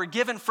 that we were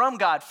given from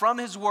God, from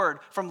His Word,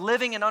 from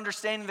living and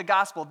understanding the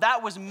gospel,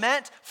 that was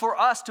meant for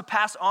us to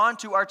pass on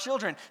to our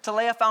children, to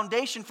lay a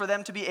foundation for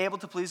them to be able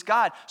to please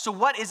God. So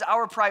what is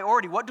our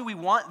priority? What do we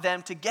want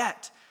them to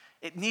get?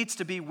 It needs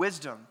to be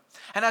wisdom.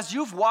 And as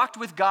you've walked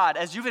with God,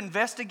 as you've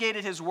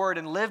investigated His Word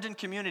and lived in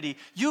community,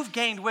 you've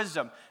gained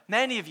wisdom.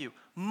 Many of you,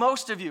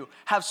 most of you,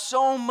 have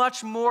so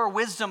much more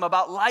wisdom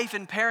about life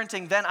and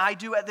parenting than I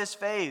do at this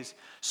phase.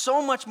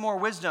 So much more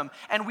wisdom.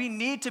 And we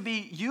need to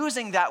be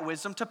using that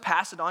wisdom to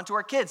pass it on to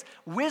our kids.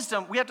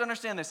 Wisdom, we have to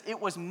understand this,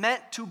 it was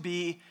meant to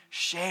be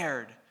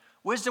shared.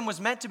 Wisdom was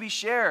meant to be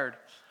shared.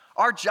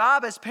 Our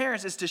job as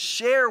parents is to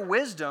share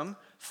wisdom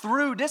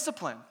through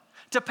discipline,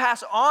 to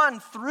pass on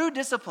through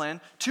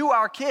discipline to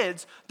our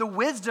kids the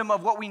wisdom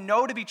of what we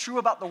know to be true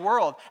about the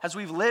world as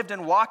we've lived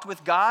and walked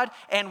with God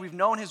and we've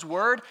known His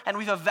Word and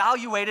we've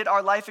evaluated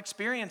our life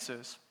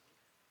experiences.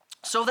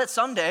 So that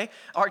someday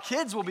our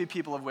kids will be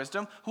people of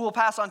wisdom who will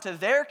pass on to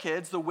their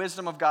kids the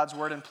wisdom of God's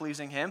Word and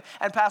pleasing Him,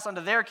 and pass on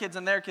to their kids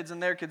and their kids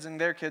and their kids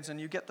and their kids,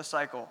 and you get the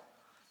cycle.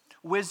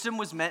 Wisdom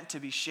was meant to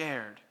be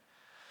shared.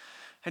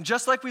 And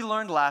just like we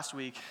learned last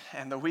week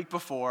and the week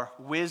before,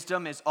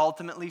 wisdom is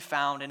ultimately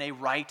found in a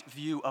right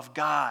view of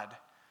God.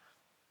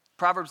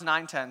 Proverbs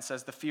 9:10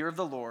 says, "The fear of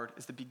the Lord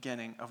is the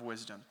beginning of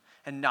wisdom,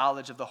 and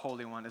knowledge of the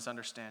Holy One is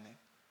understanding."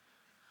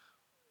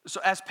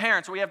 So as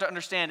parents, what we have to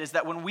understand is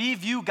that when we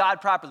view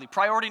God properly,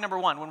 priority number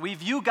 1, when we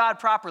view God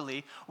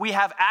properly, we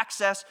have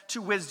access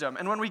to wisdom.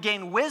 And when we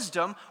gain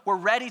wisdom, we're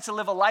ready to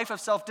live a life of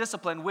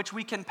self-discipline, which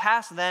we can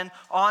pass then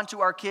on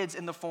to our kids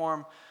in the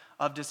form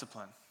of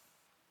discipline.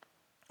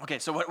 Okay,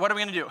 so what are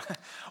we going to do?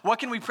 What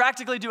can we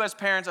practically do as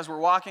parents as we're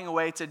walking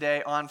away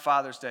today on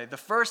Father's Day? The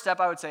first step,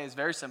 I would say, is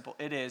very simple.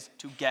 It is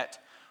to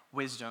get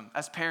wisdom.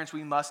 As parents,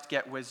 we must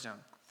get wisdom.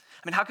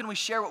 I mean, how can we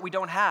share what we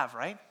don't have,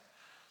 right?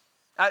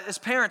 As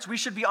parents, we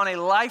should be on a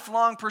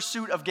lifelong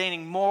pursuit of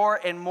gaining more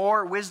and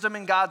more wisdom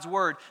in God's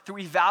Word through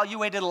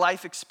evaluated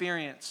life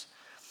experience.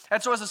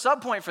 And so as a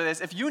subpoint for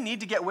this, if you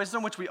need to get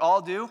wisdom, which we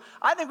all do,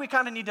 I think we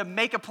kind of need to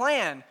make a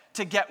plan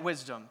to get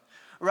wisdom,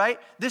 right?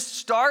 This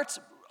starts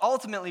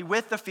ultimately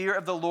with the fear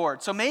of the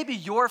Lord. So maybe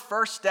your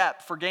first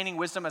step for gaining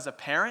wisdom as a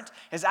parent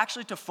is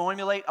actually to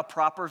formulate a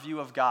proper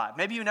view of God.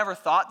 Maybe you never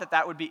thought that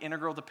that would be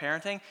integral to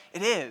parenting.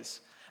 It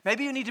is.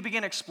 Maybe you need to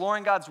begin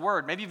exploring God's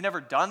Word. Maybe you've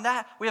never done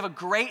that. We have a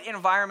great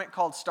environment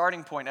called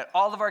Starting Point at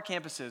all of our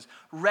campuses,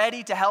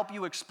 ready to help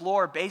you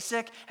explore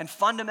basic and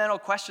fundamental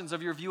questions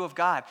of your view of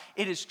God.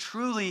 It is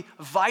truly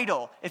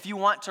vital, if you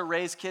want to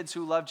raise kids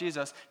who love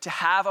Jesus, to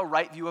have a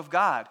right view of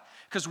God,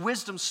 because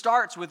wisdom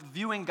starts with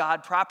viewing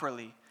God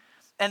properly.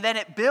 And then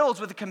it builds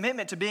with a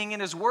commitment to being in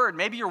His Word.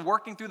 Maybe you're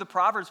working through the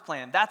Proverbs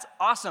plan. That's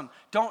awesome.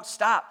 Don't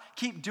stop.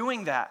 Keep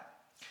doing that.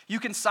 You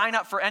can sign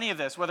up for any of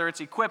this, whether it's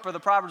Equip or the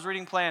Proverbs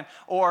reading plan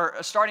or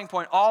a Starting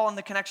Point, all on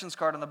the connections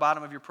card on the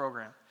bottom of your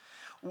program.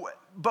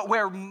 But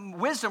where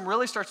wisdom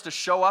really starts to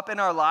show up in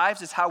our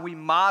lives is how we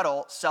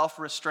model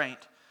self-restraint.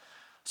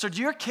 So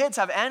do your kids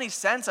have any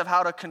sense of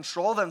how to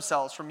control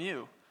themselves from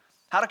you?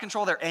 How to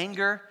control their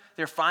anger,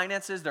 their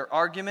finances, their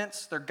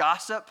arguments, their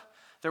gossip,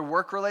 their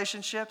work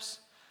relationships?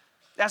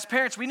 As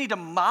parents, we need to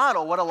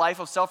model what a life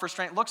of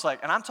self-restraint looks like.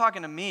 And I'm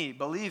talking to me,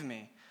 believe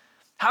me.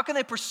 How can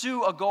they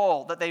pursue a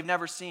goal that they've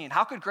never seen?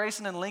 How could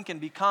Grayson and Lincoln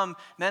become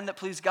men that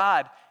please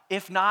God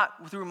if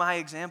not through my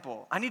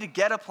example? I need to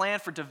get a plan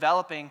for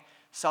developing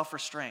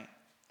self-restraint.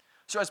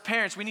 So as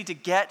parents, we need to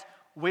get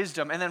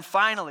wisdom. And then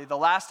finally, the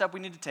last step we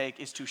need to take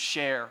is to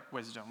share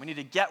wisdom. We need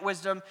to get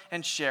wisdom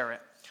and share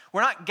it.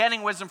 We're not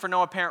getting wisdom for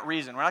no apparent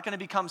reason. We're not going to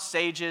become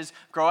sages,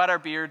 grow out our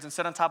beards, and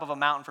sit on top of a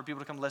mountain for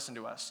people to come listen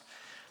to us.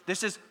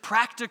 This is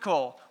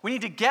practical. We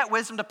need to get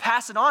wisdom to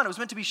pass it on. It was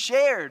meant to be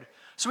shared.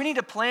 So we need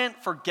to plan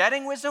for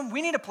getting wisdom.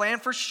 We need to plan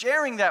for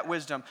sharing that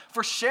wisdom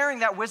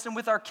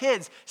with our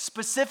kids,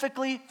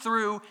 specifically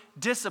through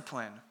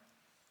discipline.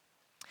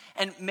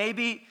 And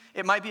maybe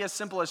it might be as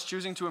simple as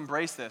choosing to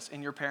embrace this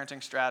in your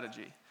parenting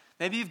strategy.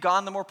 Maybe you've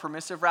gone the more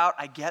permissive route.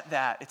 I get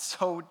that. It's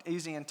so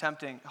easy and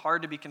tempting,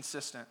 hard to be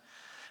consistent.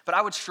 But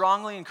I would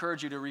strongly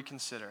encourage you to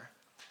reconsider.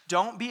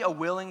 Don't be a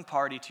willing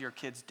party to your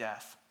kid's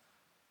death,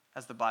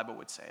 as the Bible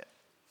would say it.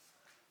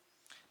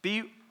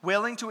 Be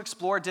willing to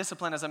explore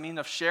discipline as a means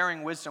of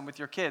sharing wisdom with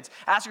your kids.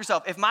 Ask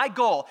yourself, if my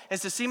goal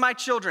is to see my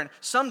children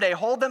someday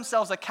hold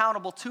themselves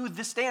accountable to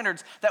the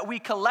standards that we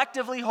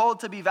collectively hold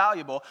to be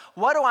valuable,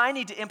 what do I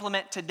need to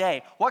implement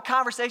today? What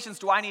conversations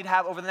do I need to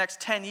have over the next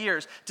 10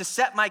 years to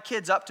set my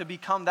kids up to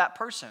become that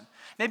person?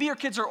 Maybe your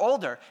kids are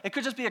older. It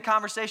could just be a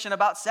conversation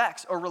about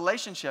sex or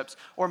relationships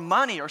or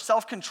money or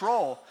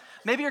self-control.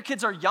 Maybe your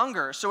kids are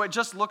younger, so it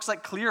just looks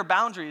like clear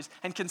boundaries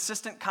and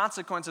consistent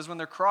consequences when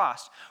they're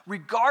crossed.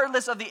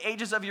 Regardless of the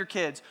ages of your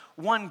kids,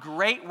 one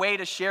great way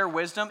to share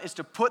wisdom is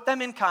to put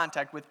them in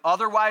contact with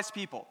other wise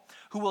people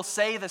who will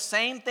say the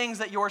same things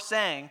that you're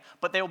saying,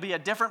 but they will be a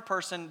different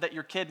person that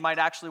your kid might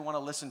actually want to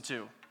listen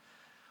to.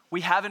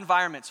 We have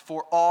environments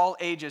for all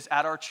ages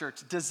at our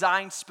church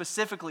designed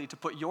specifically to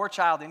put your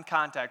child in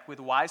contact with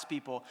wise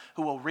people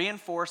who will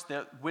reinforce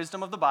the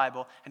wisdom of the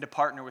Bible and to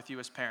partner with you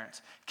as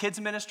parents. Kids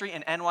ministry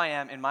and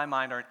NYM, in my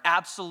mind, are an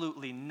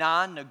absolutely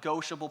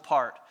non-negotiable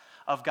part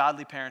of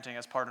godly parenting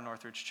as part of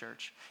Northridge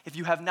Church. If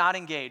you have not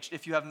engaged,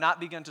 if you have not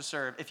begun to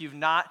serve, if you've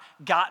not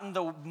gotten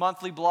the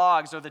monthly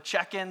blogs or the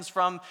check-ins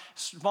from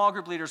small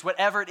group leaders,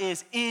 whatever it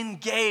is,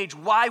 engage.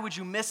 Why would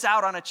you miss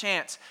out on a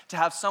chance to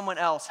have someone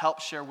else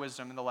help share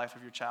wisdom in the life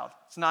of your child?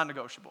 It's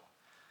non-negotiable.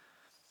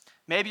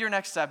 Maybe your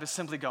next step is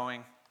simply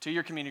going to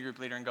your community group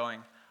leader and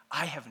going,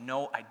 I have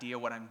no idea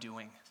what I'm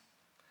doing.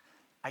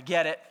 I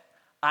get it.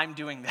 I'm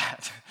doing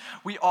that.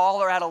 We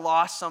all are at a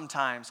loss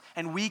sometimes,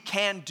 and we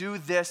can do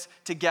this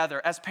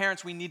together. As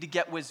parents, we need to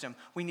get wisdom.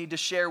 We need to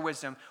share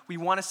wisdom. We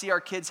want to see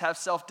our kids have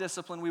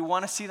self-discipline. We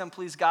want to see them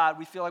please God.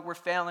 We feel like we're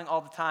failing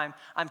all the time.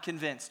 I'm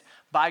convinced,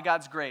 by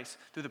God's grace,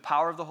 through the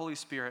power of the Holy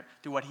Spirit,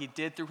 through what he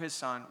did through his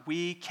son,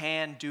 we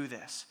can do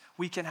this.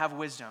 We can have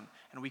wisdom,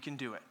 and we can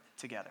do it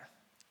together.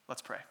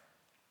 Let's pray.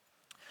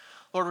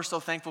 Lord, we're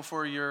so thankful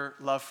for your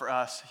love for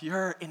us.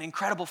 You're an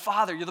incredible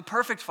father. You're the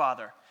perfect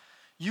father.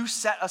 You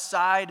set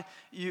aside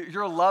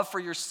your love for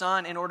your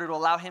son in order to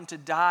allow him to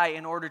die,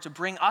 in order to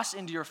bring us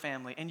into your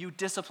family, and you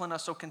discipline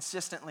us so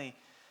consistently.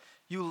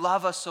 You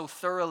love us so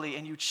thoroughly,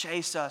 and you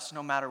chase us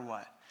no matter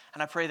what.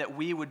 And I pray that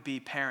we would be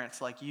parents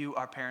like you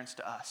are parents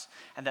to us,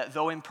 and that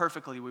though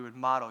imperfectly, we would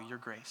model your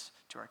grace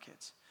to our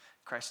kids.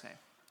 In Christ's name,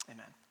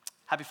 amen.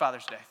 Happy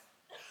Father's Day.